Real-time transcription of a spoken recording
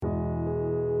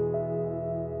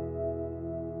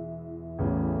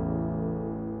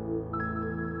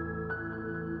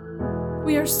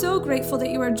We are so grateful that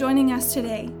you are joining us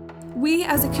today. We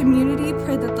as a community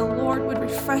pray that the Lord would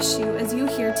refresh you as you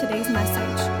hear today's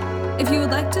message. If you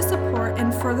would like to support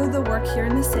and further the work here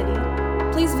in the city,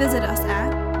 please visit us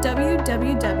at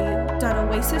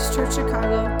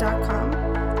www.oasischurchchicago.com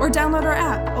or download our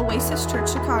app, Oasis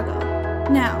Church Chicago.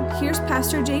 Now, here's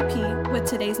Pastor JP with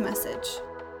today's message.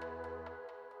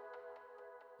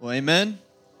 Well, amen.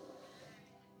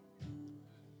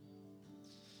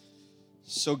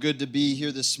 So good to be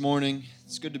here this morning.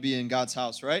 It's good to be in God's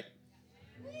house, right?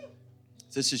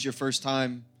 If this is your first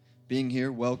time being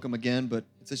here, welcome again. But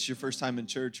if this is your first time in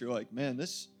church, you're like, man,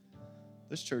 this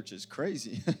church is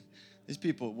crazy. These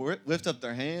people lift up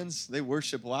their hands. They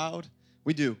worship loud.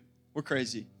 We do. We're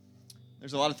crazy.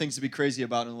 There's a lot of things to be crazy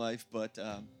about in life, but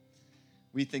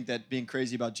we think that being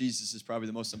crazy about Jesus is probably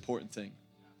the most important thing.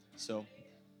 So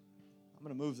I'm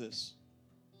going to move this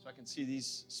so I can see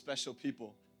these special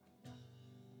people.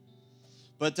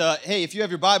 But hey, if you have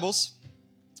your Bibles,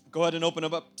 go ahead and open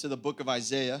them up to the book of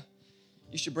Isaiah.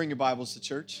 You should bring your Bibles to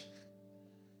church.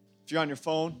 If you're on your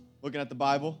phone looking at the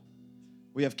Bible,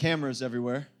 we have cameras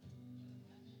everywhere.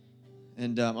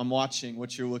 And I'm watching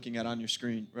what you're looking at on your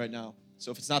screen right now.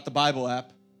 So if it's not the Bible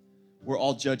app, we're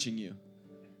all judging you.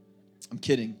 I'm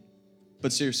kidding.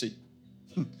 But seriously,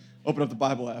 open up the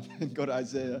Bible app and go to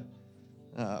Isaiah.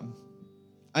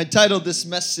 I titled this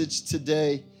message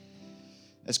today,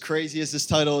 as crazy as this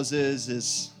title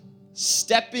is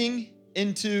Stepping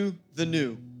into the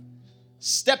New.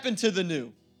 Step into the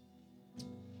new.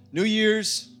 New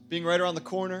Year's being right around the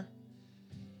corner.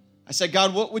 I said,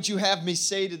 God, what would you have me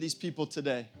say to these people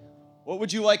today? What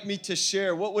would you like me to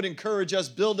share? What would encourage us,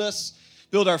 build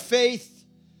our faith,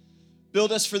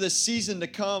 build us for this season to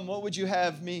come? What would you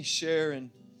have me share? And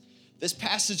this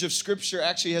passage of Scripture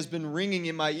actually has been ringing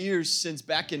in my ears since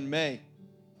back in May.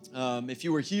 If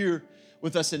you were here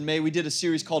with us in May, we did a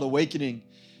series called Awakening,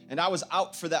 and I was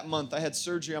out for that month. I had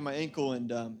surgery on my ankle,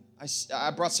 and I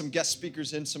brought some guest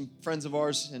speakers in, some friends of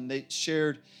ours, and they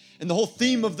shared. And the whole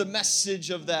theme of the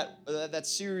message of that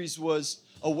series was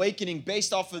awakening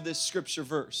based off of this scripture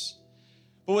verse.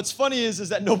 But what's funny is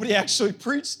that nobody actually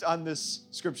preached on this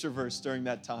scripture verse during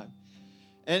that time.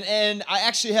 And I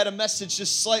actually had a message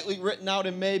just slightly written out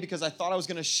in May because I thought I was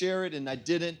going to share it, and I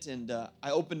didn't. And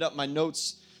I opened up my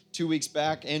notes 2 weeks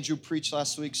back. Andrew preached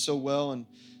last week so well and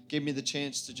gave me the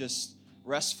chance to just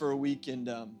rest for a week. And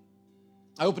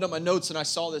I opened up my notes and I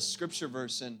saw this scripture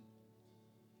verse. And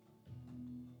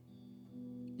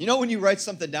you know when you write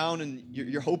something down and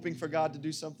you're hoping for God to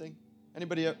do something?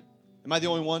 Anybody? Am I the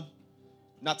only one?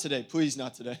 Not today. Please,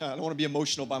 not today. I don't want to be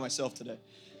emotional by myself today.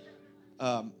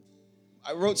 I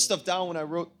wrote stuff down when I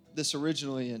wrote this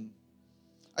originally. And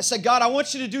I said, God, I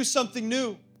want you to do something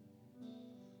new.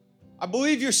 I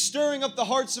believe you're stirring up the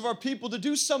hearts of our people to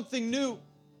do something new.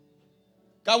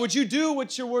 God, would you do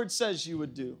what your word says you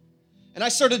would do? And I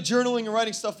started journaling and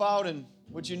writing stuff out, and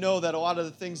would you know that a lot of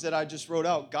the things that I just wrote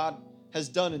out, God has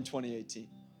done in 2018.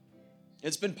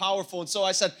 It's been powerful. And so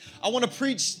I said, I want to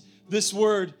preach this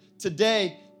word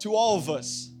today to all of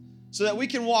us so that we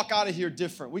can walk out of here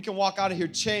different. We can walk out of here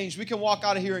changed. We can walk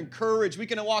out of here encouraged. We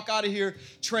can walk out of here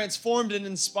transformed and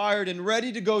inspired and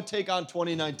ready to go take on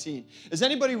 2019. Is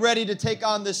anybody ready to take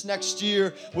on this next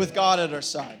year with God at our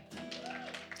side?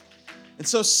 And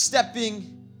so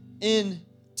stepping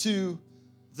into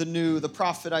the new, the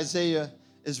prophet Isaiah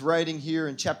is writing here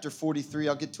in chapter 43.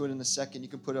 I'll get to it in a second. You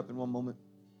can put it up in one moment.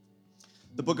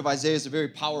 The book of Isaiah is a very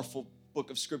powerful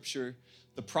book of scripture.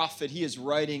 The prophet, he is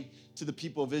writing to the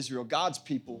people of Israel, God's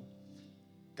people,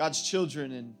 God's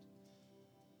children. And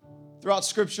throughout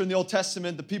scripture in the Old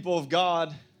Testament, the people of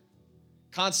God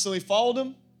constantly followed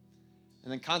him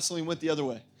and then constantly went the other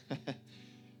way.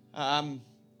 I'm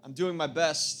doing my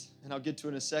best, and I'll get to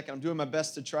it in a second. I'm doing my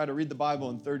best to try to read the Bible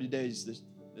in 30 days.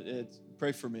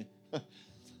 Pray for me.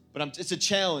 But it's a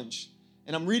challenge.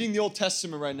 And I'm reading the Old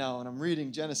Testament right now, and I'm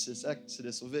reading Genesis,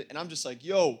 Exodus, Leviticus, and I'm just like,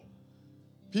 yo,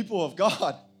 people of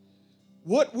God,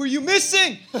 what were you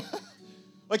missing?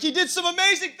 Like he did some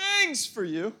amazing things for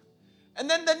you, and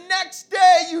then the next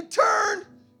day you turn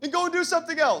and go and do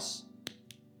something else.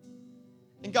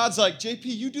 And God's like, JP,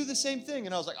 you do the same thing.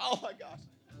 And I was like, oh my gosh.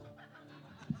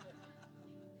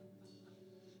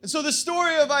 And so the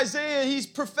story of Isaiah, he's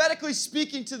prophetically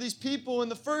speaking to these people. In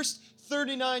the first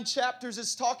 39 chapters,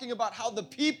 it's talking about how the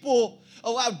people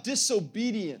allowed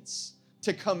disobedience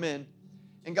to come in.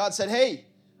 And God said, hey,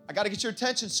 I got to get your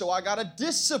attention, so I got to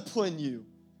discipline you.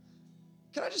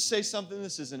 Can I just say something?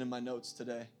 This isn't in my notes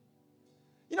today.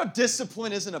 You know,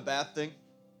 discipline isn't a bad thing.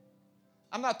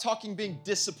 I'm not talking being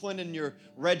disciplined in your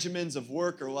regimens of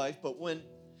work or life, but when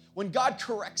God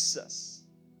corrects us,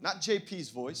 not JP's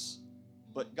voice,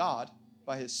 but God,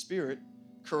 by his Spirit,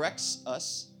 corrects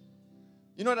us.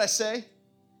 You know what I say?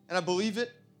 And I believe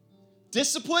it.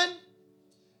 Discipline,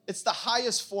 it's the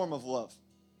highest form of love.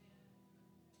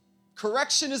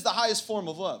 Correction is the highest form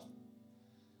of love.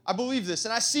 I believe this,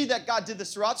 and I see that God did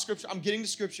this throughout Scripture. I'm getting to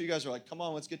Scripture. You guys are like, come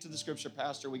on, let's get to the Scripture,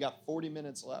 Pastor. We got 40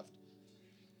 minutes left.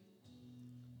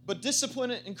 But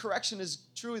discipline and correction is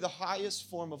truly the highest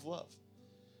form of love.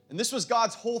 And this was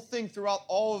God's whole thing throughout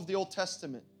all of the Old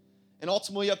Testament. And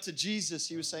ultimately up to Jesus,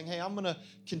 he was saying, hey, I'm going to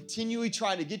continually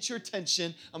try to get your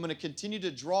attention. I'm going to continue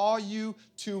to draw you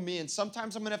to me. And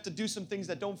sometimes I'm going to have to do some things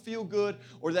that don't feel good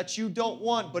or that you don't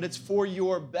want, but it's for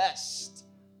your best.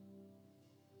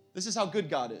 This is how good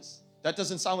God is. That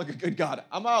doesn't sound like a good God.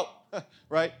 I'm out,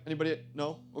 right? Anybody?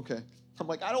 No? Okay. I'm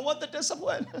like, I don't want the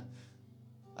discipline.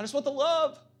 I just want the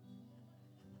love.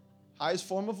 Highest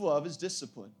form of love is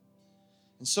discipline.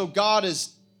 And so God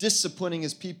is disciplining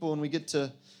his people, and we get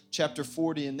to chapter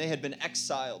 40, and they had been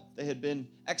exiled. They had been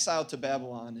exiled to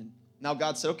Babylon, and now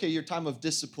God said, okay, your time of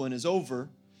discipline is over.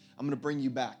 I'm going to bring you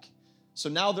back. So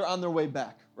now they're on their way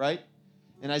back, right?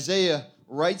 And Isaiah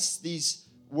writes these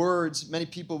words, many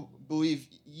people believe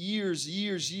years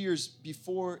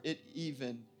before it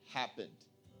even happened.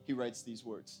 He writes these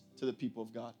words to the people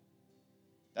of God.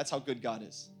 That's how good God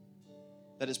is.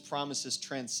 That his promises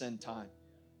transcend time.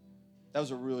 That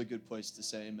was a really good place to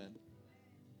say amen.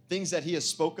 Things that he has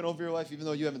spoken over your life, even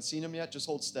though you haven't seen them yet, just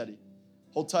hold steady.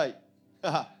 Hold tight.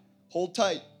 Hold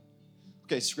tight.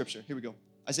 Okay, Scripture. Here we go.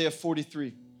 Isaiah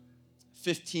 43,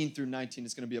 15 through 19.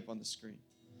 It's going to be up on the screen.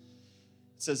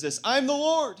 It says this, I am the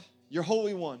Lord, your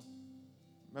Holy One.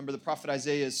 Remember, the prophet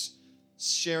Isaiah is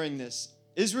sharing this.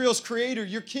 Israel's creator,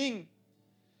 your king.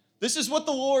 This is what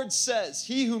the Lord says.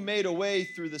 He who made a way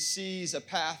through the seas, a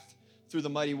path through the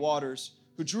mighty waters,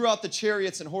 who drew out the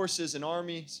chariots and horses and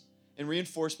armies and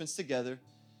reinforcements together,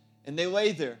 and they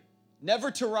lay there,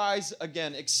 never to rise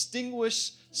again,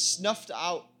 extinguished, snuffed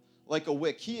out like a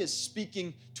wick. He is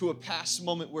speaking to a past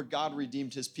moment where God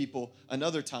redeemed his people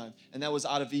another time, and that was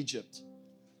out of Egypt.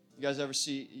 You guys ever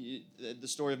see the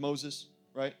story of Moses,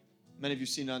 right? Many of you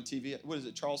seen it on TV. What is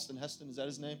it, Charleston Heston? Is that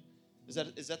his name? Is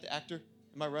that the actor?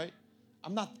 Am I right?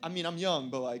 I'm young,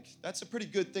 but like, that's a pretty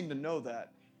good thing to know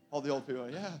that. All the old people are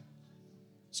like, yeah.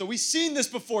 So we've seen this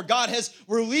before. God has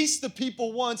released the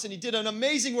people once, and he did an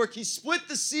amazing work. He split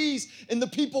the seas, and the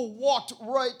people walked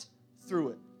right through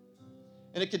it.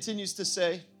 And it continues to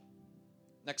say,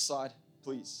 next slide,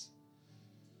 please.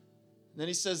 And then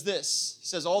he says this. He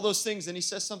says all those things, and he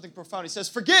says something profound. He says,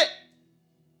 forget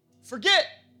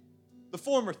the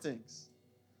former things.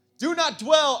 Do not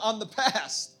dwell on the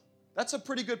past. That's a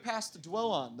pretty good past to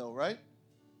dwell on, though, right?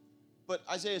 But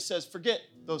Isaiah says, forget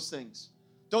those things.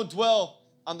 Don't dwell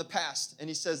on the past. And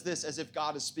he says this as if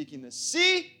God is speaking this.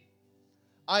 See,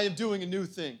 I am doing a new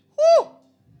thing. Woo!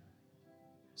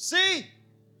 See,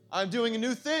 I'm doing a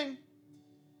new thing.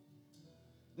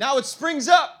 Now it springs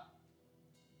up.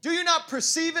 Do you not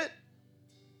perceive it?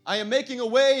 I am making a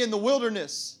way in the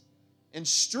wilderness and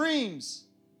streams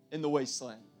in the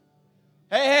wasteland.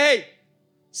 Hey,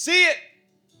 see it?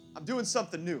 I'm doing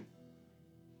something new.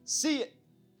 See it?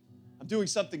 I'm doing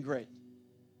something great.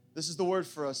 This is the word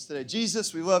for us today.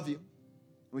 Jesus, we love you.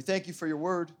 We thank you for your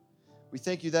word. We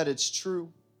thank you that it's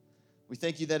true. We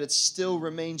thank you that it still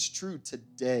remains true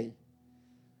today.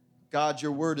 God,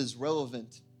 your word is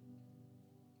relevant.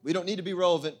 We don't need to be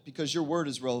relevant because your word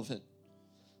is relevant.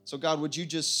 So God, would you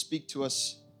just speak to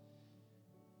us?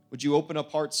 Would you open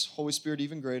up hearts, Holy Spirit,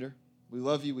 even greater? We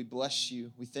love you. We bless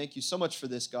you. We thank you so much for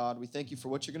this, God. We thank you for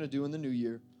what you're going to do in the new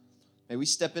year. May we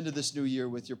step into this new year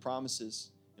with your promises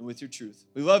and with your truth.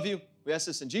 We love you. We ask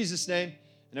this in Jesus' name.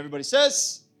 And everybody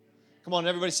says, come on,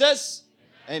 everybody says,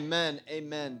 amen,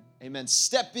 amen, amen.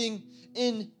 Stepping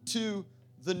into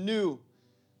the new.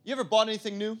 You ever bought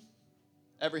anything new?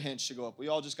 Every hand should go up. We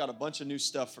all just got a bunch of new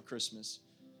stuff for Christmas.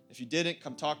 If you didn't,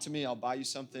 come talk to me. I'll buy you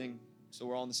something so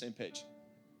we're all on the same page.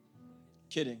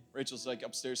 Kidding. Rachel's like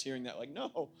upstairs hearing that, like,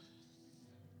 no.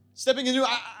 Stepping into,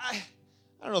 I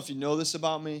don't know if you know this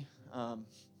about me.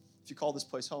 If you call this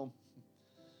place home.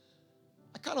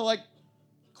 I kind of like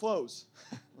clothes.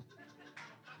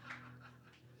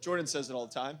 Jordan says it all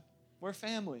the time. We're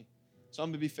family. So I'm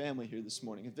going to be family here this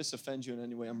morning. If this offends you in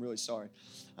any way, I'm really sorry.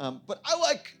 But I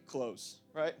like clothes,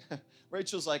 right?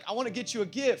 Rachel's like, I want to get you a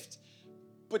gift.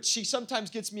 But she sometimes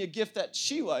gets me a gift that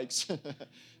she likes.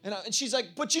 And she's like,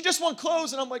 but you just want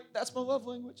clothes. And I'm like, that's my love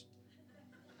language.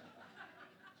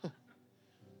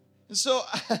 And so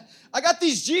I got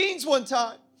these jeans one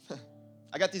time.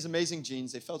 I got these amazing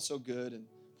jeans. They felt so good and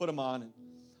put them on. And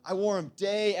I wore them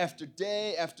day after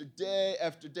day after day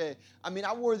after day. I mean,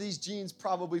 I wore these jeans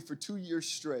probably for 2 years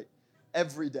straight,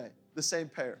 every day, the same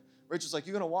pair. Rachel's like,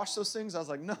 you going to wash those things? I was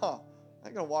like, no, I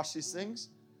ain't going to wash these things.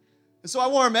 And so I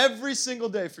wore them every single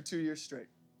day for 2 years straight.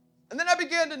 And then I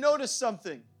began to notice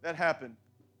something that happened.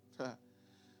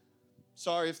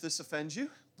 Sorry if this offends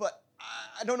you, but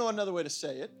I don't know another way to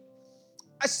say it.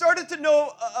 I started to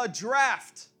know a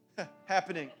draft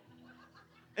happening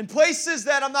in places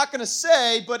that I'm not going to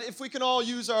say, but if we can all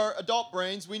use our adult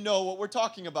brains, we know what we're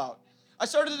talking about. I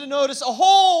started to notice a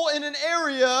hole in an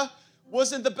area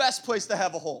wasn't the best place to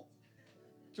have a hole.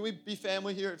 Can we be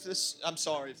family here? I'm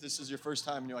sorry if this is your first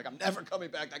time and you're like, I'm never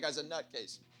coming back. That guy's a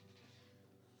nutcase.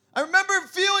 I remember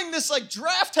feeling this like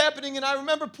draft happening, and I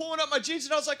remember pulling up my jeans,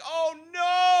 and I was like, oh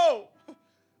no,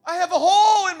 I have a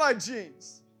hole in my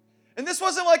jeans. And this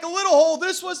wasn't like a little hole.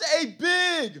 This was a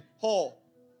big hole.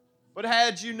 But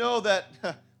had you know that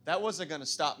that wasn't going to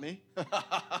stop me.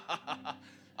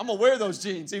 I'm going to wear those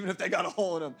jeans even if they got a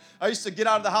hole in them. I used to get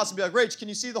out of the house and be like, Rach, can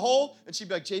you see the hole? And she'd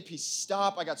be like, JP,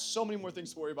 stop. I got so many more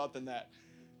things to worry about than that.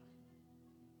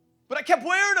 But I kept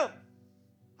wearing them.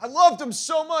 I loved them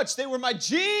so much. They were my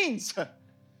jeans.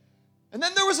 And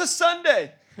then there was a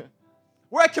Sunday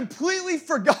where I completely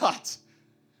forgot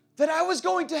that I was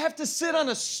going to have to sit on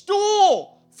a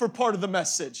stool for part of the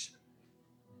message.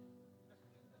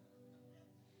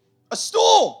 A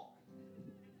stool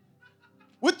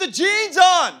with the jeans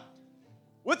on,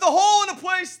 with a hole in a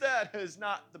place that is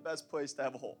not the best place to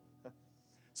have a hole.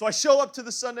 So I show up to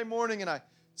the Sunday morning and I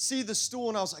see the stool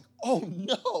and I was like, oh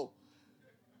no,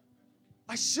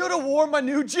 I should have worn my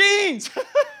new jeans.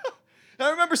 And I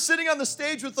remember sitting on the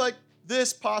stage with like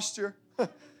this posture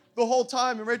the whole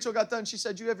time, and Rachel got done. She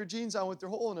said, you have your jeans on with their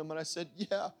hole in them? And I said,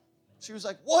 yeah. She was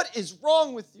like, what is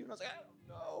wrong with you? And I was like, I don't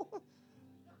know.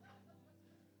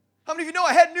 How many of you know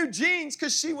I had new jeans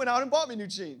because she went out and bought me new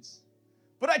jeans?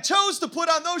 But I chose to put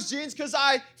on those jeans because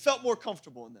I felt more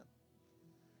comfortable in them.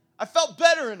 I felt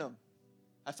better in them.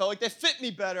 I felt like they fit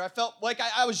me better. I felt like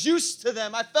I was used to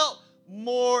them. I felt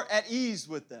more at ease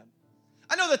with them.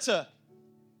 I know that's a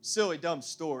silly, dumb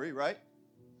story, right?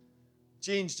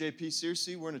 Jeans, JP,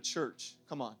 seriously, we're in a church.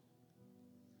 Come on.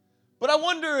 But I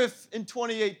wonder if in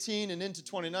 2018 and into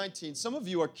 2019, some of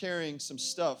you are carrying some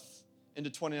stuff into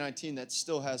 2019 that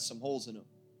still has some holes in them.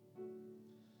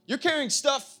 You're carrying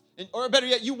stuff, or better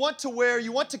yet, you want to wear,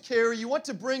 you want to carry, you want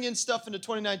to bring in stuff into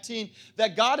 2019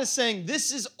 that God is saying,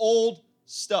 this is old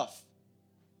stuff.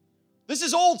 This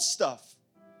is old stuff.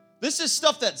 This is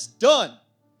stuff that's done.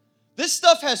 This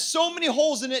stuff has so many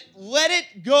holes in it. Let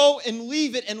it go and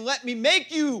leave it and let me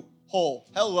make you whole.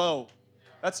 Hello.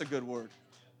 That's a good word.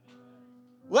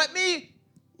 Let me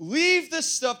leave this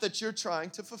stuff that you're trying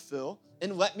to fulfill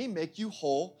and let me make you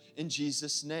whole in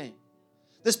Jesus' name.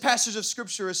 This passage of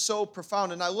Scripture is so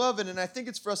profound, and I love it, and I think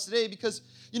it's for us today because,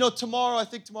 tomorrow, I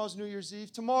think tomorrow's New Year's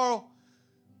Eve. Tomorrow,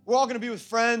 we're all going to be with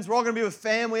friends. We're all going to be with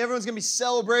family. Everyone's going to be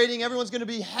celebrating. Everyone's going to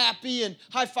be happy and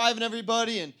high-fiving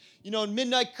everybody, and,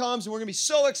 midnight comes, and we're going to be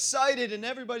so excited, and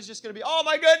everybody's just going to be, oh,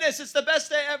 my goodness, it's the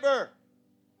best day ever.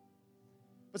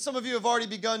 But some of you have already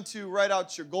begun to write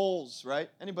out your goals, right?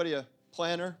 Anybody a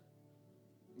planner,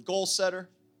 goal setter?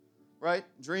 Right?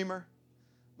 Dreamer?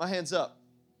 My hand's up.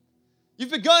 You've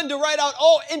begun to write out,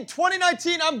 in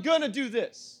 2019, I'm going to do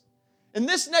this. And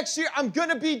this next year, I'm going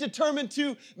to be determined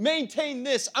to maintain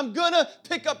this. I'm going to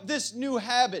pick up this new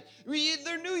habit.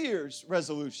 They're New Year's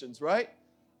resolutions, right?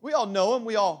 We all know them.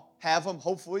 We all have them,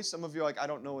 hopefully. Some of you are like, I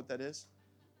don't know what that is.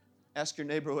 Ask your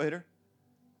neighbor later.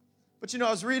 But,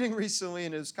 I was reading recently,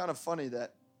 and it was kind of funny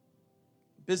that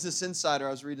Business Insider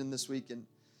I was reading this week, and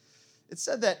it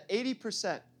said that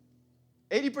 80%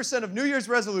 of New Year's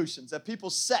resolutions that people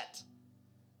set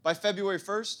by February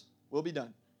 1st will be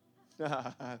done.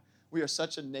 We are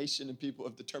such a nation and people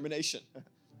of determination.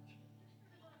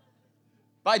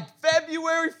 By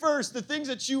February 1st, the things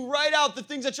that you write out, the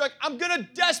things that you're like, I'm going to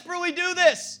desperately do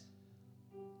this,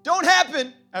 don't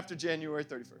happen after January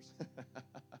 31st.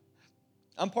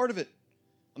 I'm part of it.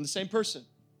 I'm the same person.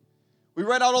 We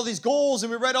write out all these goals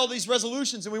and we write all these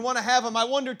resolutions and we want to have them. I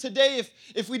wonder today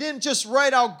if we didn't just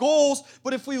write out goals,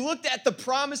 but if we looked at the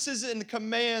promises and the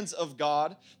commands of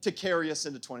God to carry us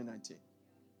into 2019.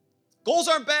 Goals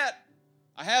aren't bad.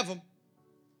 I have them.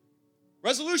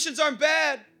 Resolutions aren't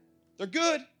bad. They're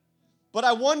good. But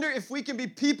I wonder if we can be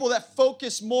people that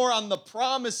focus more on the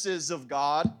promises of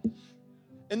God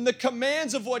and the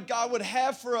commands of what God would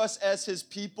have for us as His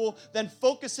people than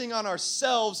focusing on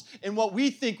ourselves and what we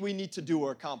think we need to do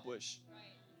or accomplish.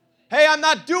 Hey, I'm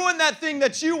not doing that thing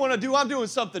that you want to do. I'm doing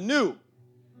something new.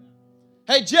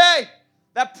 Hey, Jay,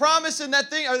 That promise and that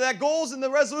thing, or that goals and the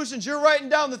resolutions, you're writing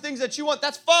down the things that you want.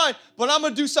 That's fine, but I'm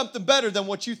going to do something better than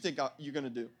what you think you're going to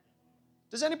do.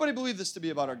 Does anybody believe this to be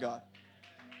about our God?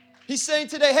 He's saying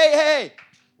today, hey,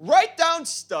 write down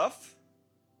stuff.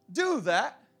 Do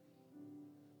that.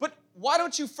 But why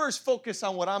don't you first focus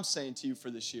on what I'm saying to you for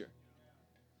this year?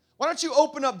 Why don't you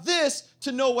open up this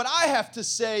to know what I have to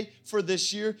say for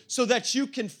this year so that you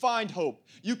can find hope.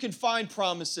 You can find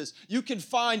promises. You can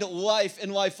find life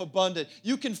and life abundant.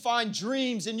 You can find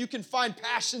dreams and you can find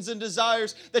passions and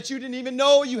desires that you didn't even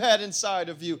know you had inside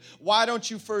of you. Why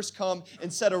don't you first come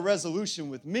and set a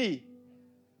resolution with me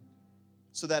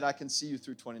so that I can see you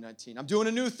through 2019? I'm doing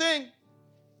a new thing,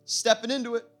 stepping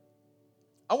into it.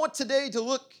 I want today to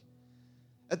look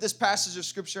at this passage of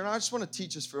Scripture, and I just want to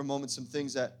teach us for a moment some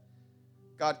things that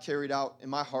God carried out in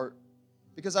my heart.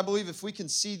 Because I believe if we can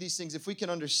see these things, if we can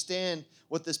understand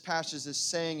what this passage is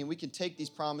saying, and we can take these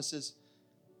promises,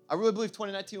 I really believe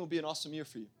 2019 will be an awesome year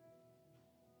for you.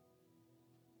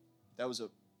 That was a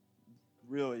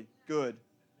really good,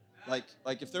 like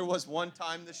if there was one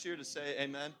time this year to say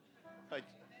amen, it's like,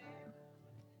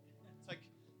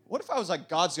 what if I was like,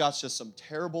 God's got just some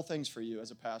terrible things for you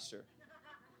as a pastor?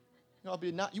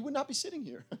 You would not be sitting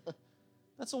here.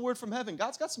 That's a word from heaven.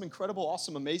 God's got some incredible,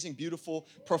 awesome, amazing, beautiful,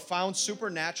 profound,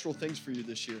 supernatural things for you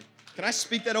this year. Can I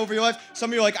speak that over your life? Some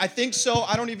of you are like, I think so.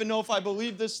 I don't even know if I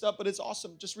believe this stuff, but it's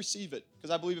awesome. Just receive it, because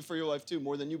I believe it for your life too,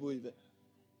 more than you believe it.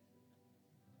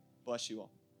 Bless you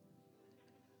all.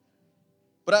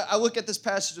 But I look at this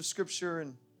passage of Scripture,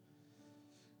 and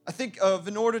I think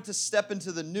in order to step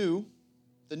into the new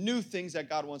things that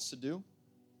God wants to do,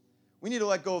 we need to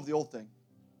let go of the old thing.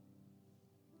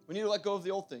 We need to let go of the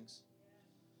old things.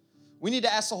 We need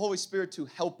to ask the Holy Spirit to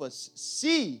help us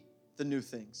see the new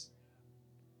things,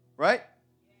 right?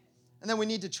 And then we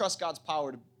need to trust God's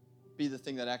power to be the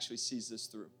thing that actually sees this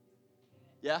through.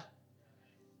 Yeah?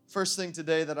 First thing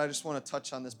today that I just want to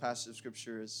touch on this passage of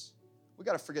Scripture is we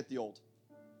got to forget the old.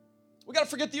 We got to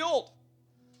forget the old.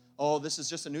 Oh, this is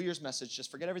just a New Year's message.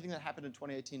 Just forget everything that happened in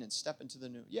 2018 and step into the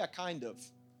new. Yeah, kind of,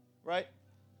 right?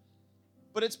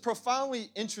 But it's profoundly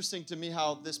interesting to me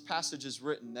how this passage is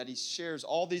written, that he shares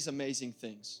all these amazing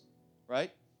things,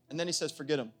 right? And then he says,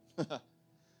 forget them.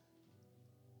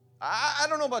 I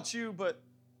don't know about you, but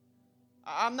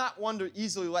I'm not one to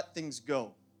easily let things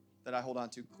go that I hold on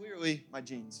to. Clearly, my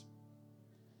genes.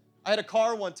 I had a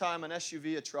car one time, an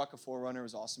SUV, a truck, a 4Runner. It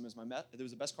was awesome. It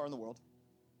was the best car in the world.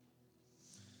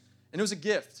 And it was a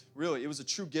gift, really. It was a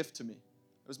true gift to me.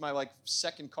 It was my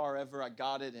second car ever. I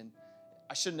got it, and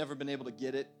I should have never been able to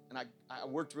get it, and I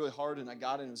worked really hard, and I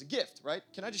got it, and it was a gift, right?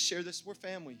 Can I just share this? We're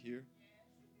family here.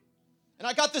 And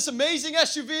I got this amazing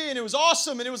SUV, and it was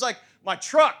awesome, and it was like my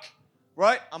truck,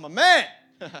 right? I'm a man.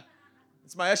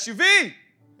 It's my SUV.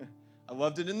 I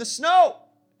loved it in the snow.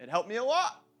 It helped me a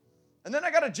lot. And then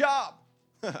I got a job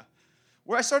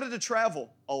where I started to travel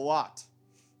a lot.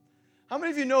 How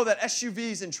many of you know that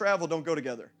SUVs and travel don't go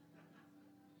together?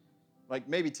 Like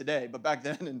maybe today, but back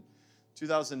then in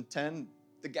 2010,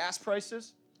 the gas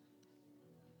prices?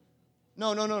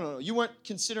 No. You weren't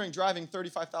considering driving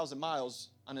 35,000 miles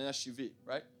on an SUV,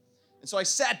 right? And so I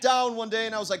sat down one day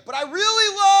and I was like, but I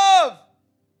really love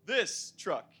this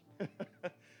truck.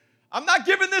 I'm not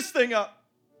giving this thing up.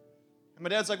 And my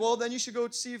dad's like, well, then you should go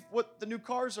see what the new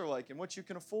cars are like and what you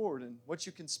can afford and what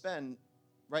you can spend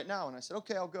right now. And I said,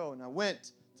 okay, I'll go. And I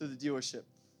went to the dealership.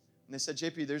 And they said,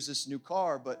 JP, there's this new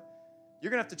car, but you're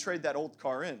going to have to trade that old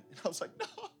car in. And I was like, no,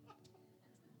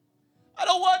 I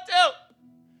don't want to.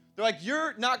 They're like,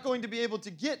 you're not going to be able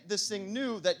to get this thing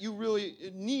new that you really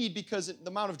need because the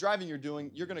amount of driving you're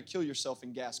doing, you're going to kill yourself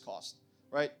in gas cost,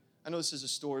 right? I know this is a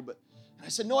story, but and I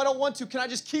said, no, I don't want to. Can I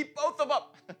just keep both of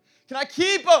them? Can I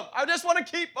keep them? I just want to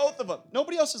keep both of them.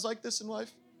 Nobody else is like this in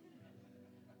life.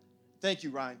 Thank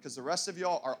you, Ryan, because the rest of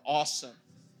y'all are awesome.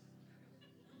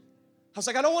 I was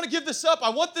like, I don't want to give this up. I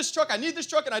want this truck. I need this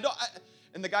truck, and I don't.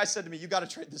 And the guy said to me, you got to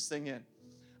trade this thing in.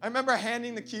 I remember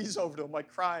handing the keys over to him, like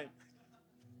crying.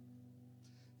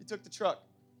 He took the truck.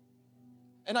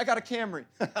 And I got a Camry.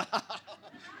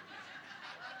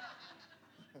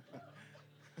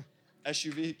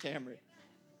 SUV Camry.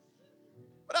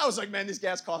 But I was like, man, these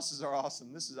gas costs are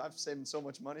awesome. I've saved so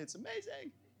much money. It's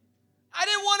amazing. I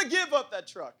didn't want to give up that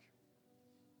truck.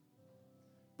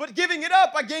 But giving it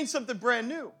up, I gained something brand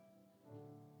new.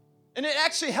 And it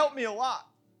actually helped me a lot.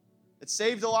 It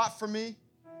saved a lot for me.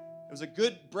 It was a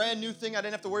good, brand new thing. I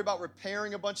didn't have to worry about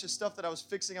repairing a bunch of stuff that I was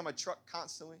fixing on my truck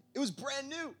constantly. It was brand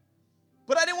new.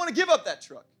 But I didn't want to give up that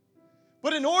truck.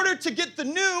 But in order to get the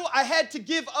new, I had to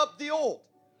give up the old.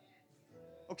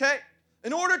 Okay?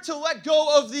 In order to let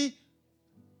go of the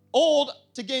old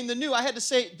to gain the new, I had to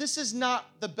say, this is not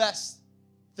the best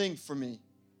thing for me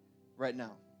right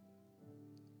now.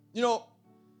 You know,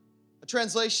 a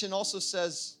translation also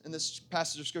says in this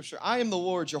passage of Scripture, I am the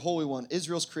Lord, your Holy One,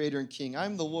 Israel's Creator and King. I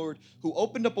am the Lord who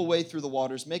opened up a way through the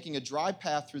waters, making a dry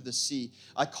path through the sea.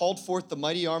 I called forth the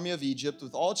mighty army of Egypt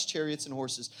with all its chariots and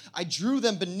horses. I drew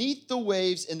them beneath the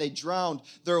waves, and they drowned,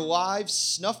 their lives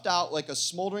snuffed out like a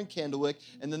smoldering candle wick.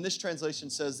 And then this translation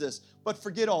says this, but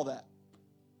forget all that.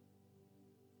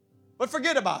 But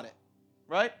forget about it,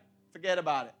 right? Forget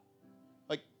about it.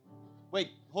 Like, wait,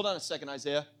 hold on a second,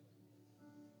 Isaiah.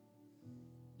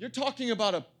 You're talking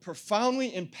about a profoundly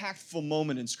impactful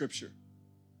moment in Scripture.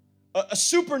 A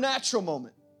supernatural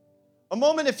moment. A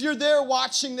moment, if you're there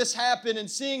watching this happen and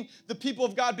seeing the people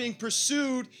of God being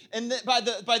pursued and by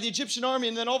the Egyptian army,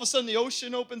 and then all of a sudden the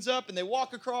ocean opens up and they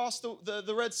walk across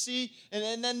the Red Sea,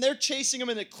 and then they're chasing them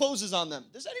and it closes on them.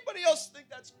 Does anybody else think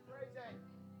that's crazy?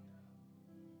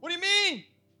 What do you mean,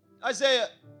 Isaiah,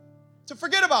 to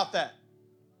forget about that?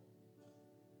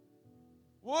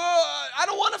 Well, I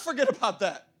don't want to forget about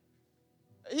that.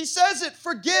 He says it,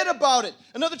 forget about it.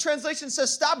 Another translation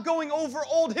says, stop going over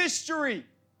old history.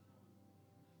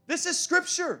 This is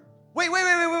Scripture. Wait,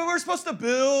 we're supposed to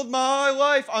build my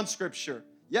life on Scripture.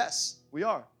 Yes, we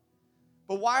are.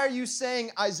 But why are you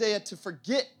saying, Isaiah, to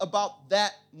forget about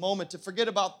that moment, to forget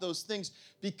about those things?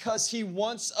 Because he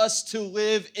wants us to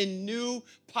live in new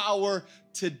power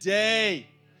today.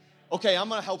 Okay, I'm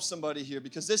going to help somebody here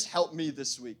because this helped me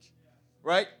this week,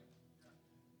 right?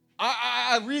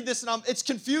 I read this and it's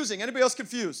confusing. Anybody else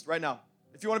confused right now?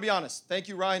 If you want to be honest. Thank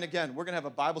you, Ryan, again. We're going to have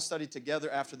a Bible study together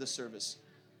after this service.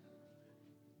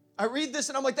 I read this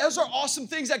and I'm like, those are awesome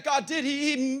things that God did.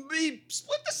 He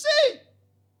split the sea.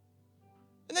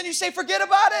 And then you say, forget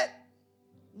about it.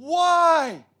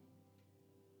 Why?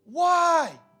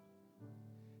 Why?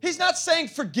 He's not saying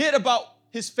forget about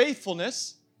his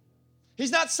faithfulness.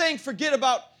 He's not saying forget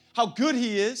about how good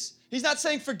he is. He's not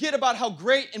saying forget about how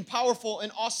great and powerful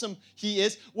and awesome he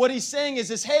is. What he's saying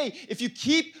is, hey, if you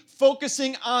keep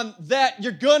focusing on that,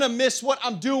 you're going to miss what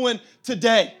I'm doing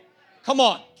today. Come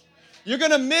on. You're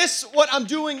going to miss what I'm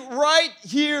doing right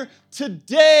here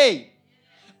today.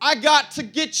 I got to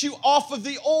get you off of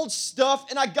the old stuff,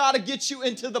 and I got to get you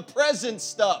into the present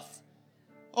stuff.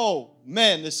 Oh,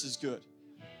 man, this is good.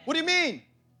 What do you mean?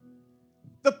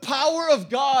 The power of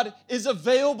God is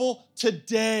available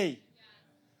today.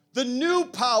 The new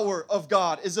power of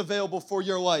God is available for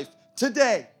your life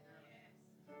today.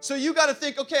 So you got to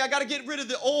think, okay, I got to get rid of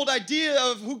the old idea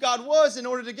of who God was in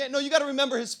order to get, no, you got to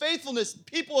remember his faithfulness.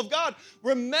 People of God,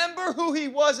 remember who he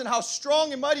was and how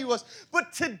strong and mighty he was.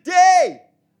 But today,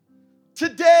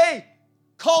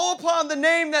 call upon the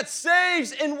name that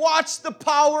saves and watch the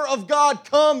power of God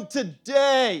come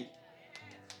today.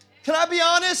 Can I be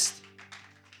honest?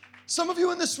 Some of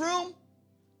you in this room,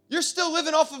 you're still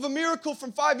living off of a miracle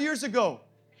from 5 years ago.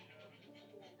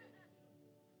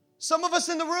 Some of us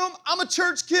in the room, I'm a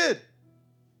church kid.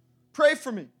 Pray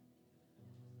for me.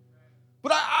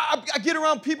 But I get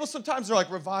around people sometimes, they're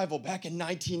like, revival back in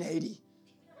 1980.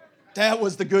 That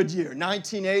was the good year,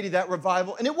 1980, that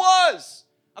revival. And it was.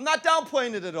 I'm not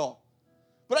downplaying it at all.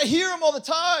 But I hear them all the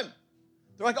time.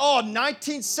 They're like, oh,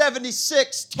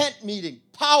 1976 tent meeting,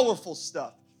 powerful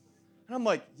stuff. And I'm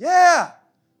like, yeah.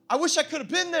 I wish I could have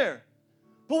been there.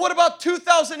 But what about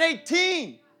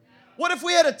 2018? What if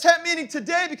we had a tent meeting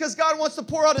today because God wants to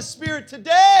pour out his Spirit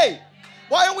today?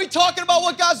 Why aren't we talking about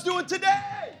what God's doing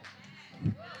today?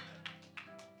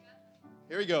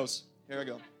 Here he goes. Here I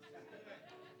go.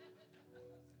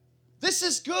 This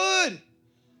is good.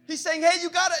 He's saying, hey, you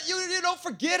don't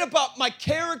forget about my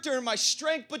character and my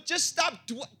strength, but just stop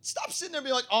sitting there and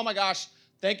be like, oh my gosh,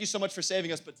 thank you so much for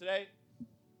saving us. But today,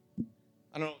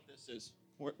 I don't know what this is.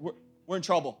 We're in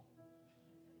trouble.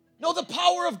 No, the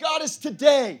power of God is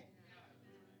today.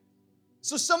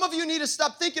 So some of you need to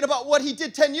stop thinking about what he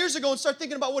did 10 years ago and start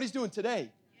thinking about what he's doing today.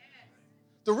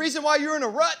 The reason why you're in a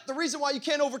rut, the reason why you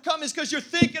can't overcome is because you're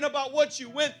thinking about what you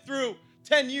went through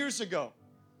 10 years ago.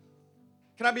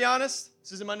 Can I be honest?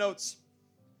 This is in my notes.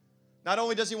 Not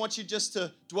only does he want you just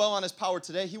to dwell on his power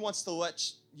today, he wants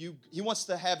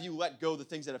to have you let go of the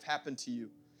things that have happened to you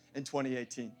in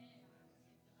 2018.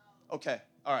 Okay,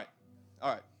 all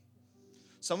right.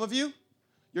 Some of you,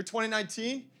 your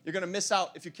 2019, you're going to miss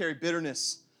out if you carry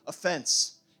bitterness,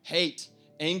 offense, hate,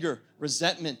 anger,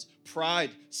 resentment,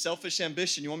 pride, selfish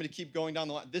ambition. You want me to keep going down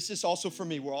the line? This is also for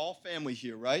me. We're all family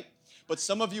here, right? But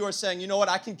some of you are saying, you know what,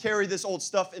 I can carry this old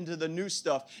stuff into the new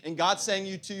stuff. And God's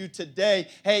saying to you today,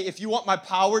 hey, if you want my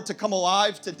power to come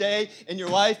alive today in your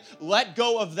life, let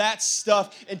go of that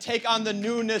stuff and take on the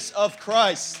newness of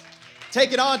Christ.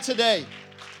 Take it on today.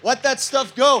 Let that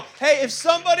stuff go. Hey, if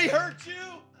somebody hurt you,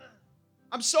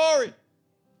 I'm sorry.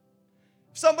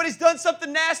 If somebody's done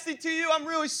something nasty to you, I'm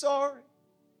really sorry.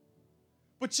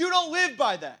 But you don't live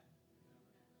by that.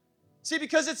 See,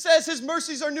 because it says His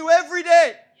mercies are new every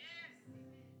day.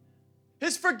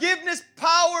 His forgiveness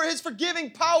power, His forgiving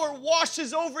power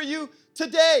washes over you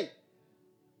today.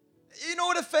 You know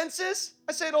what offense is?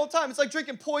 I say it all the time. It's like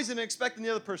drinking poison and expecting the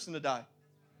other person to die.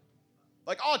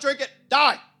 Like, oh, drink it,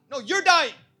 die. No, you're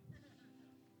dying.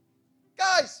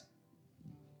 Guys,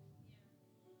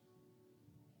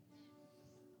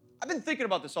 I've been thinking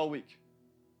about this all week.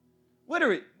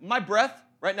 Literally, my breath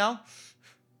right now,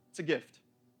 it's a gift.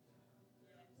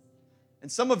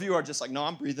 And some of you are just like, no,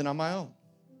 I'm breathing on my own.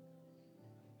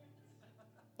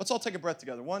 Let's all take a breath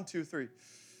together. 1, 2, 3.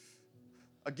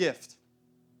 A gift.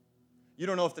 You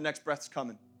don't know if the next breath's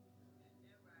coming.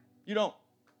 You don't.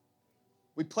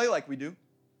 We play like we do.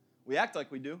 We act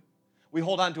like we do. We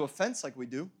hold on to offense like we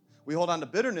do. We hold on to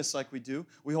bitterness like we do.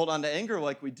 We hold on to anger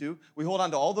like we do. We hold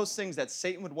on to all those things that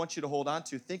Satan would want you to hold on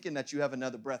to, thinking that you have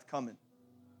another breath coming.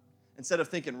 Instead of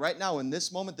thinking, right now, in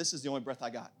this moment, this is the only breath I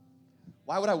got.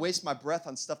 Why would I waste my breath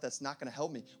on stuff that's not going to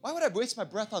help me? Why would I waste my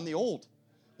breath on the old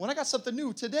when I got something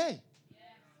new today?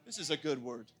 This is a good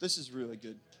word. This is really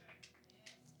good.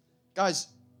 Guys,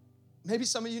 maybe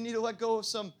some of you need to let go of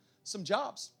some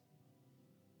jobs.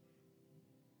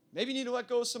 Maybe you need to let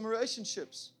go of some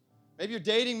relationships. Maybe you're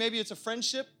dating, maybe it's a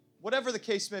friendship, whatever the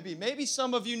case may be. Maybe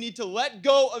some of you need to let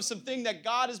go of something that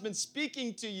God has been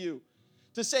speaking to you.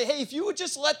 To say, hey, if you would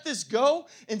just let this go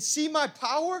and see my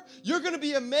power, you're going to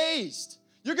be amazed.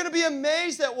 You're going to be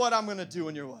amazed at what I'm going to do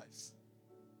in your life.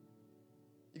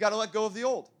 You got to let go of the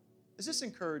old. Is this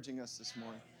encouraging us this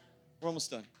morning? We're almost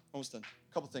done. Almost done.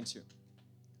 A couple things here.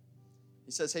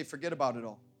 He says, hey, forget about it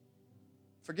all.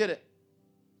 Forget it.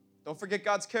 Don't forget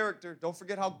God's character. Don't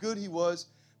forget how good He was.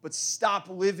 But stop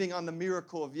living on the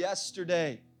miracle of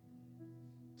yesterday.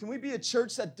 Can we be a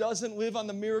church that doesn't live on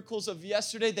the miracles of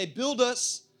yesterday? They build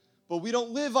us, but we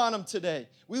don't live on them today.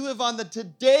 We live on the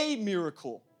today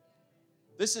miracle.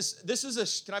 This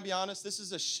is can I be honest?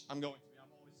 I'm always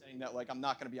saying that like I'm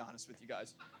not going to be honest with you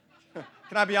guys.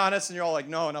 Can I be honest? And you're all like,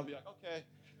 no. And I'll be like, okay.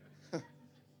 I'm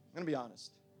going to be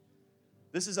honest.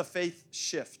 This is a faith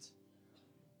shift.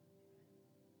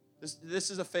 This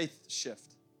is a faith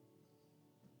shift.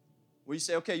 Where you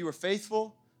say, okay, you were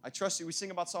faithful. I trust you. We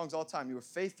sing about songs all the time. You were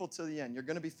faithful to the end. You're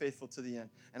going to be faithful to the end.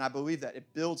 And I believe that. It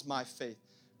builds my faith.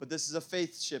 But this is a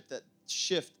faith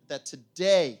shift that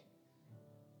today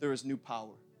there is new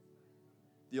power.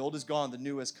 The old is gone. The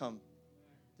new has come.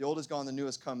 The old is gone. The new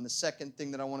has come. And the second thing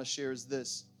that I want to share is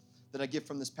this, that I get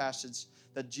from this passage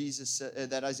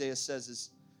that Isaiah says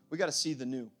is, we got to see the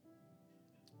new.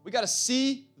 We got to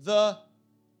see the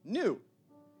new.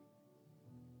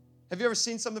 Have you ever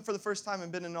seen something for the first time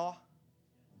and been in awe?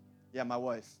 Yeah, my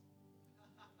wife.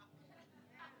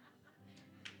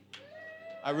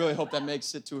 I really hope that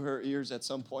makes it to her ears at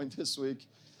some point this week.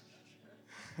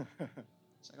 She's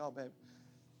like, oh, babe.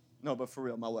 No, but for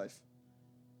real, my wife.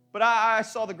 But I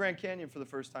saw the Grand Canyon for the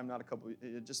first time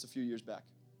just a few years back.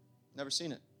 Never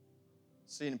seen it.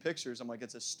 Seen in pictures, I'm like,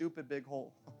 it's a stupid big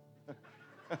hole.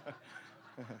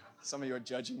 Some of you are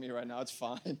judging me right now. It's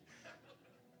fine.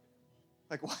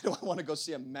 Like, why do I want to go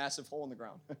see a massive hole in the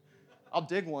ground? I'll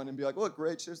dig one and be like, look,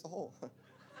 Rach, here's the hole.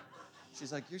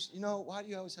 She's like, why do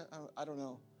you always have, I don't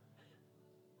know.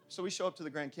 So we show up to the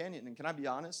Grand Canyon, and can I be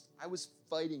honest? I was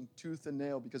fighting tooth and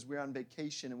nail because we were on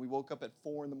vacation, and we woke up at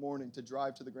 4 a.m. to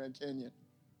drive to the Grand Canyon.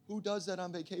 Who does that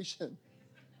on vacation?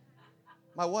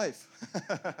 My wife.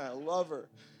 I love her.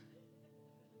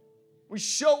 We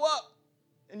show up,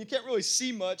 and you can't really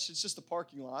see much. It's just a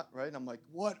parking lot, right? And I'm like,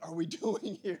 what are we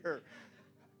doing here?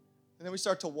 And then we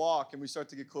start to walk, and we start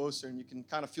to get closer, and you can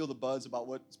kind of feel the buzz about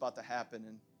what's about to happen.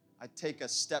 And I take a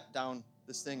step down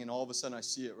this thing, and all of a sudden I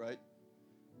see it, right?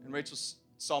 And Rachel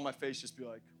saw my face just be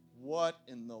like, what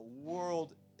in the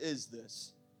world is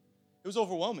this? It was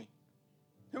overwhelming.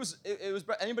 It was.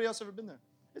 Anybody else ever been there?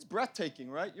 It's breathtaking,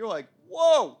 right? You're like,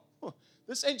 whoa,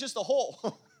 this ain't just a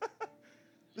hole.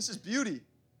 This is beauty.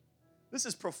 This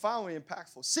is profoundly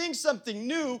impactful. Seeing something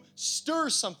new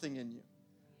stirs something in you,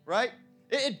 right?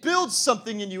 It builds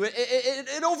something in you.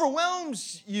 It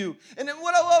overwhelms you. And then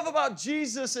what I love about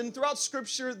Jesus and throughout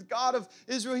Scripture, the God of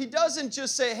Israel, He doesn't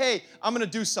just say, hey, I'm going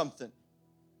to do something.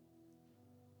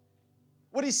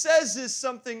 What He says is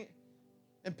something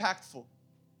impactful.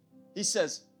 He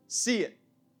says, see it.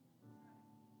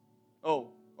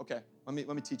 Oh, okay. Let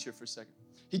me teach you for a second.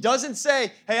 He doesn't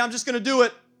say, hey, I'm just going to do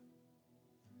it.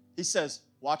 He says,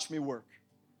 watch me work.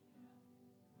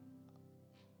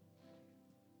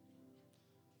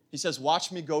 He says,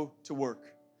 watch me go to work.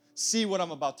 See what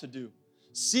I'm about to do.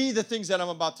 See the things that I'm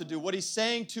about to do. What he's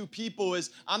saying to people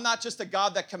is, I'm not just a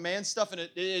God that commands stuff and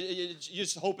you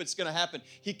just hope it's going to happen.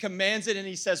 He commands it and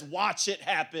he says, watch it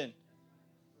happen.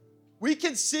 We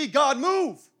can see God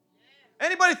move.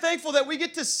 Anybody thankful that we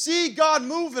get to see God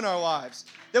move in our lives?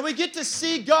 That we get to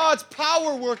see God's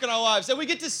power work in our lives? That we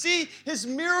get to see his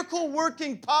miracle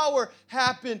working power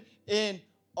happen in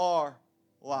our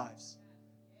lives?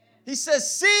 He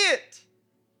says, see it.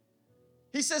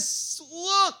 He says,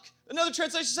 look. Another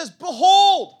translation says,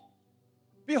 behold.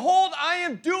 Behold, I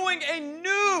am doing a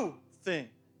new thing.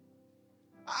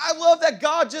 I love that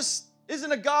God just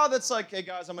isn't a God that's like, hey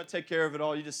guys, I'm going to take care of it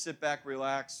all. You just sit back,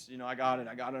 relax. You know, I got it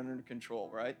under control,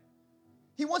 right?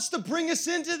 He wants to bring us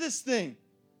into this thing.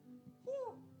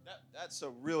 That's a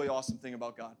really awesome thing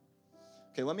about God.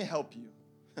 Okay, let me help you.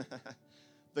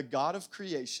 The God of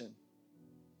creation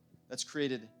that's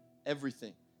created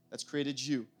everything, that's created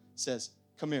you, says,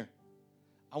 come here.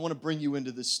 I want to bring you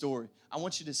into this story. I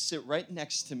want you to sit right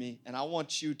next to me, and I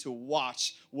want you to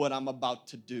watch what I'm about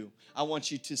to do. I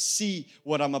want you to see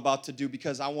what I'm about to do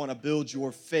because I want to build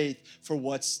your faith for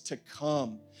what's to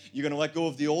come. You're going to let go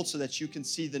of the old so that you can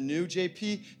see the new,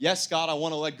 JP? Yes, God, I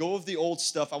want to let go of the old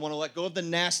stuff. I want to let go of the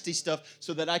nasty stuff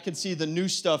so that I can see the new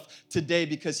stuff today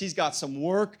because he's got some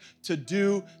work to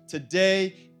do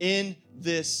today in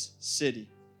this city.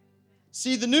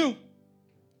 See the new.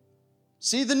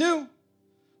 See the new.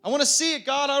 I want to see it,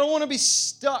 God. I don't want to be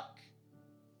stuck.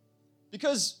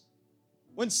 Because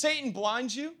when Satan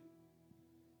blinds you,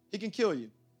 he can kill you.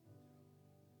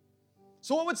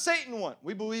 So what would Satan want?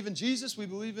 We believe in Jesus. We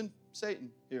believe in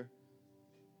Satan here.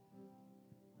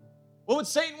 What would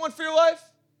Satan want for your life?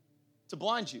 To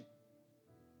blind you.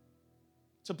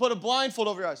 To put a blindfold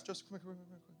over your eyes. Joseph, come here.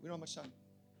 We don't have much time.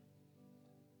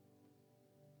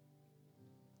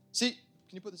 See,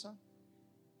 can you put this on?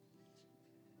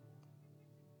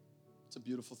 It's a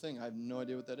beautiful thing. I have no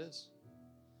idea what that is.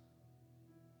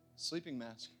 Sleeping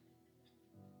mask.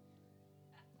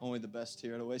 Only the best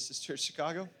here at Oasis Church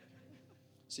Chicago.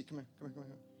 See, come here.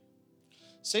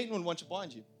 Satan would want to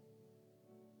blind you.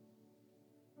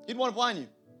 He'd want to blind you.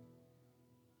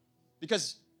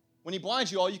 Because when he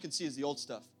blinds you, all you can see is the old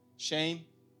stuff. Shame,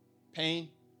 pain,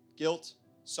 guilt,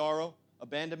 sorrow,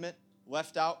 abandonment,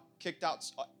 left out, kicked out.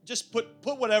 Just put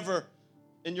whatever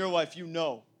in your life you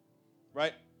know,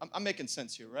 right? I'm making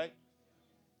sense here, right?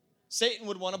 Satan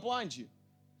would want to blind you.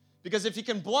 Because if he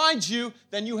can blind you,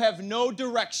 then you have no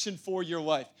direction for your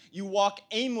life. You walk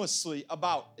aimlessly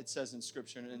about, it says in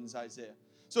Scripture and in Isaiah.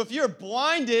 So if you're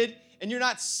blinded and you're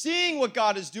not seeing what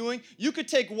God is doing, you could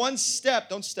take one step.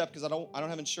 Don't step because I don't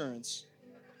have insurance.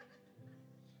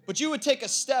 But you would take a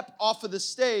step off of the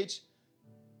stage,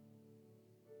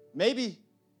 maybe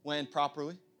land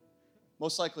properly,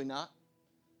 most likely not.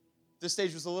 This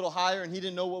stage was a little higher and he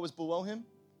didn't know what was below him,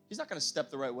 he's not going to step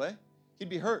the right way. He'd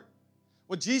be hurt.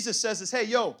 What Jesus says is, hey,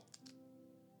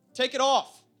 take it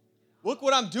off. Look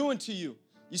what I'm doing to you.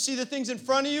 You see the things in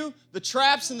front of you, the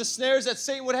traps and the snares that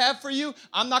Satan would have for you?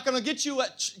 I'm not going to get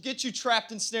you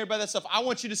trapped and snared by that stuff. I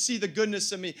want you to see the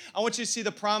goodness of me. I want you to see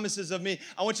the promises of me.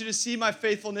 I want you to see my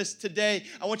faithfulness today.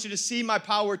 I want you to see my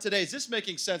power today. Is this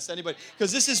making sense to anybody?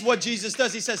 Because this is what Jesus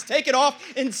does. He says, take it off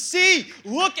and see.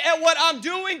 Look at what I'm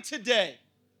doing today.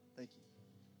 Thank you.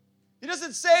 He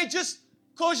doesn't say just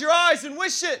close your eyes and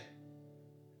wish it.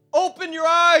 Open your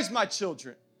eyes, my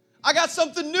children. I got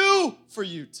something new for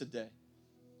you today.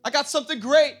 I got something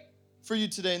great for you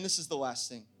today, and this is the last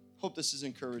thing. Hope this is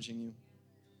encouraging you.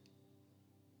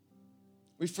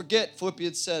 We forget,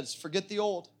 Philippians says, forget the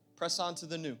old, press on to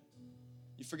the new.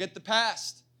 You forget the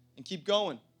past and keep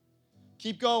going.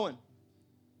 Keep going.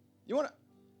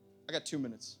 I got 2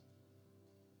 minutes.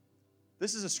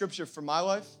 This is a scripture for my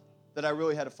life that I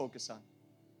really had to focus on.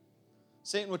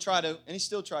 Satan will try to, and he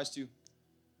still tries to,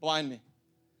 blind me.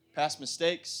 Past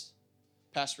mistakes,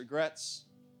 past regrets,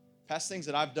 past things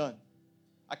that I've done.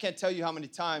 I can't tell you how many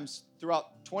times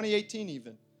throughout 2018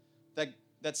 even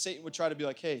that Satan would try to be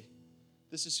like, hey,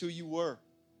 this is who you were.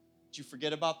 Did you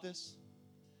forget about this?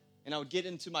 And I would get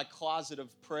into my closet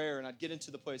of prayer and I'd get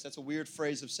into the place. That's a weird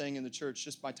phrase of saying in the church,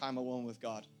 just my time alone with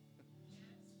God.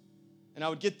 And I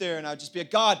would get there and I would just be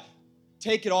like, God,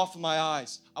 take it off of my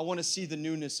eyes. I want to see the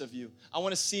newness of you. I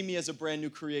want to see me as a brand new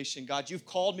creation, God. You've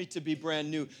called me to be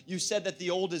brand new. You said that the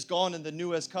old is gone and the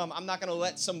new has come. I'm not going to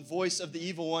let some voice of the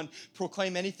evil one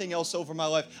proclaim anything else over my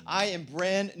life. I am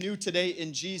brand new today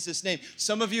in Jesus' name.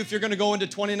 Some of you, if you're going to go into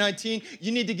 2019,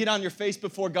 you need to get on your face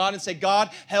before God and say, God,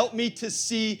 help me to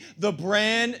see the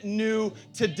brand new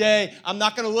today. I'm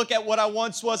not going to look at what I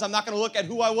once was. I'm not going to look at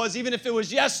who I was, even if it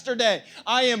was yesterday.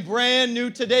 I am brand new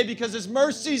today because His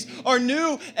mercies are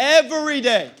new every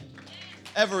day.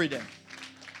 Every day.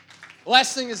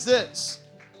 Last thing is this.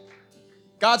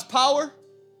 God's power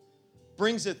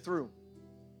brings it through.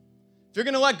 If you're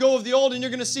going to let go of the old and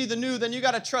you're going to see the new, then you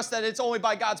got to trust that it's only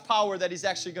by God's power that He's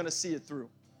actually going to see it through.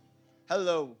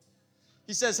 Hello.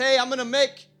 He says, hey, I'm going to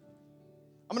make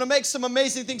some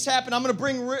amazing things happen. I'm going to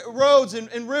bring roads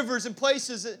and rivers and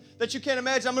places that you can't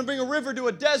imagine. I'm going to bring a river to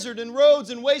a desert and roads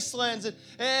and wastelands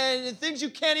and things you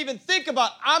can't even think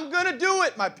about. I'm going to do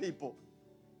it, my people.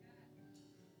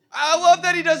 I love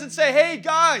that He doesn't say, hey,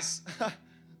 guys,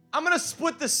 I'm going to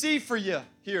split the sea for you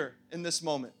here in this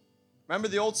moment. Remember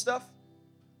the old stuff?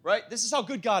 Right? This is how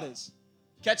good God is.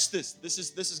 Catch this. This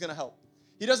is going to help.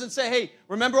 He doesn't say, hey,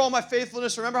 remember all my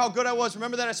faithfulness. Remember how good I was.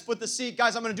 Remember that I split the sea.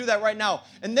 Guys, I'm going to do that right now.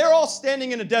 And they're all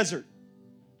standing in a desert.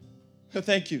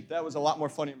 Thank you. That was a lot more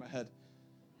funny in my head.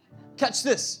 Catch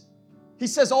this. He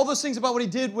says all those things about what He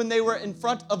did when they were in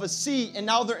front of a sea, and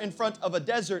now they're in front of a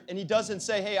desert. And He doesn't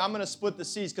say, hey, I'm going to split the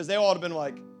seas, because they all would have been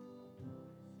like,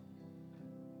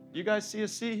 you guys see a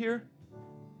sea here?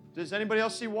 Does anybody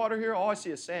else see water here? Oh, I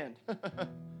see a sand.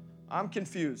 I'm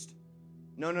confused.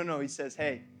 No. He says,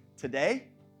 hey, today,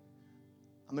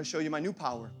 I'm going to show you my new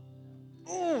power.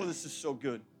 Oh, this is so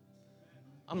good.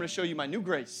 I'm going to show you my new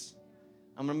grace.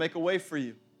 I'm going to make a way for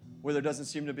you where there doesn't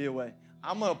seem to be a way.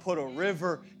 I'm going to put a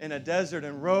river in a desert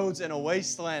and roads in a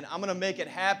wasteland. I'm going to make it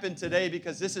happen today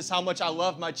because this is how much I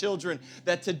love my children,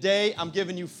 that today I'm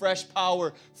giving you fresh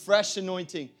power, fresh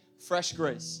anointing, fresh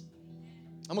grace.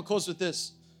 I'm going to close with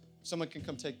this. Someone can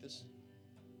come take this.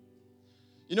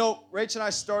 You know, Rach and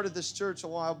I started this church a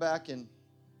while back, and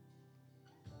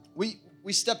we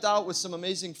stepped out with some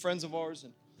amazing friends of ours,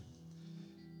 and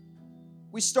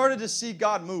we started to see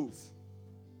God move.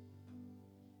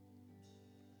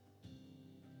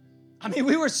 I mean,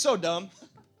 we were so dumb.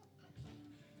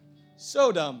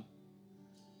 So dumb.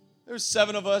 There were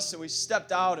 7 of us, and we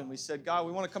stepped out, and we said, God,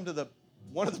 we want to come to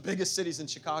one of the biggest cities in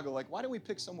Chicago. Like, why don't we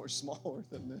pick somewhere smaller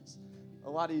than this? A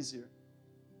lot easier.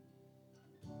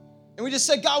 And we just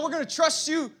said, God, we're going to trust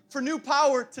you for new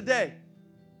power today.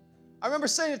 I remember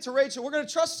saying it to Rachel. We're going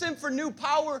to trust Him for new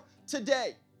power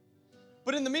today.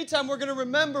 But in the meantime, we're going to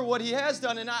remember what He has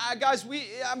done. And guys,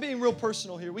 I'm being real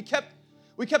personal here. We kept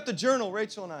a journal,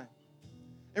 Rachel and I.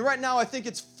 And right now, I think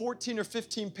it's 14 or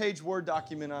 15-page Word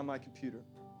document on my computer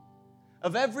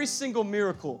of every single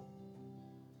miracle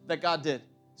that God did,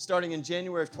 starting in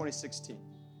January of 2016.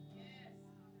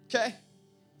 Okay?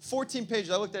 14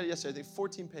 pages. I looked at it yesterday. I think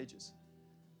 14 pages.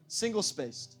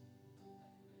 Single-spaced.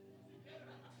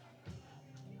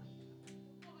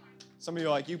 Some of you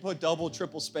are like, you put double,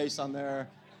 triple space on there.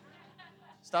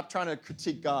 Stop trying to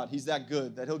critique God. He's that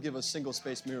good that He'll give us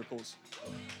single-spaced miracles.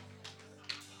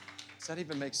 Does that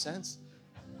even make sense?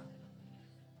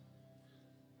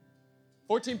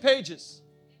 14 pages.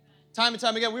 Time and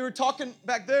time again. We were talking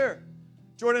back there.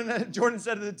 Jordan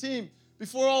said to the team,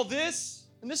 before all this,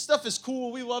 and this stuff is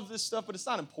cool. We love this stuff, but it's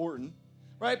not important.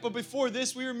 Right? But before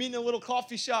this, we were meeting in a little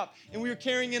coffee shop, and we were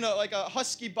carrying in a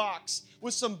Husky box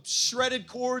with some shredded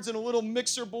cords and a little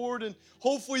mixer board, and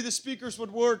hopefully the speakers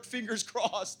would work, fingers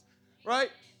crossed. Right?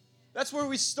 That's where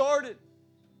we started.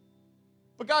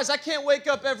 But guys, I can't wake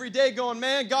up every day going,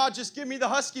 man, God, just give me the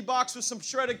Husky box with some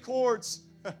shredded cords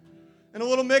and a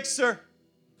little mixer.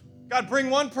 God,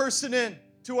 bring one person in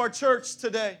to our church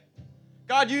today.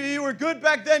 God, you were good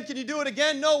back then. Can you do it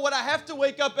again? No, what I have to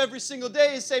wake up every single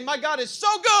day is say, my God is so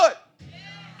good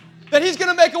that He's going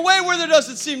to make a way where there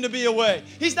doesn't seem to be a way.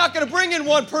 He's not going to bring in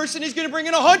one person. He's going to bring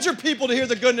in 100 people to hear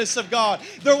the goodness of God.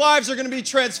 Their lives are going to be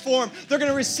transformed. They're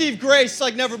going to receive grace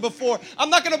like never before. I'm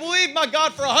not going to believe my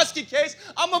God for a Husky case.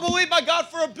 I'm going to believe my God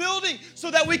for a building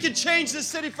so that we can change the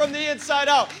city from the inside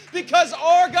out, because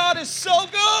our God is so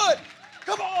good.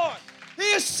 Come on. He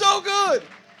is so good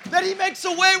that He makes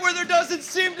a way where there doesn't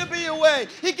seem to be a way.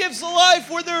 He gives life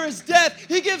where there is death.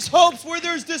 He gives hopes where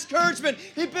there is discouragement.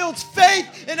 He builds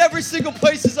faith in every single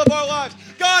places of our lives.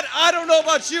 God, I don't know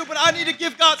about you, but I need to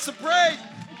give God some praise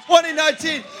in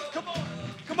 2019.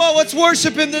 Come on, let's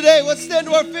worship Him today. Let's stand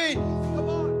to our feet.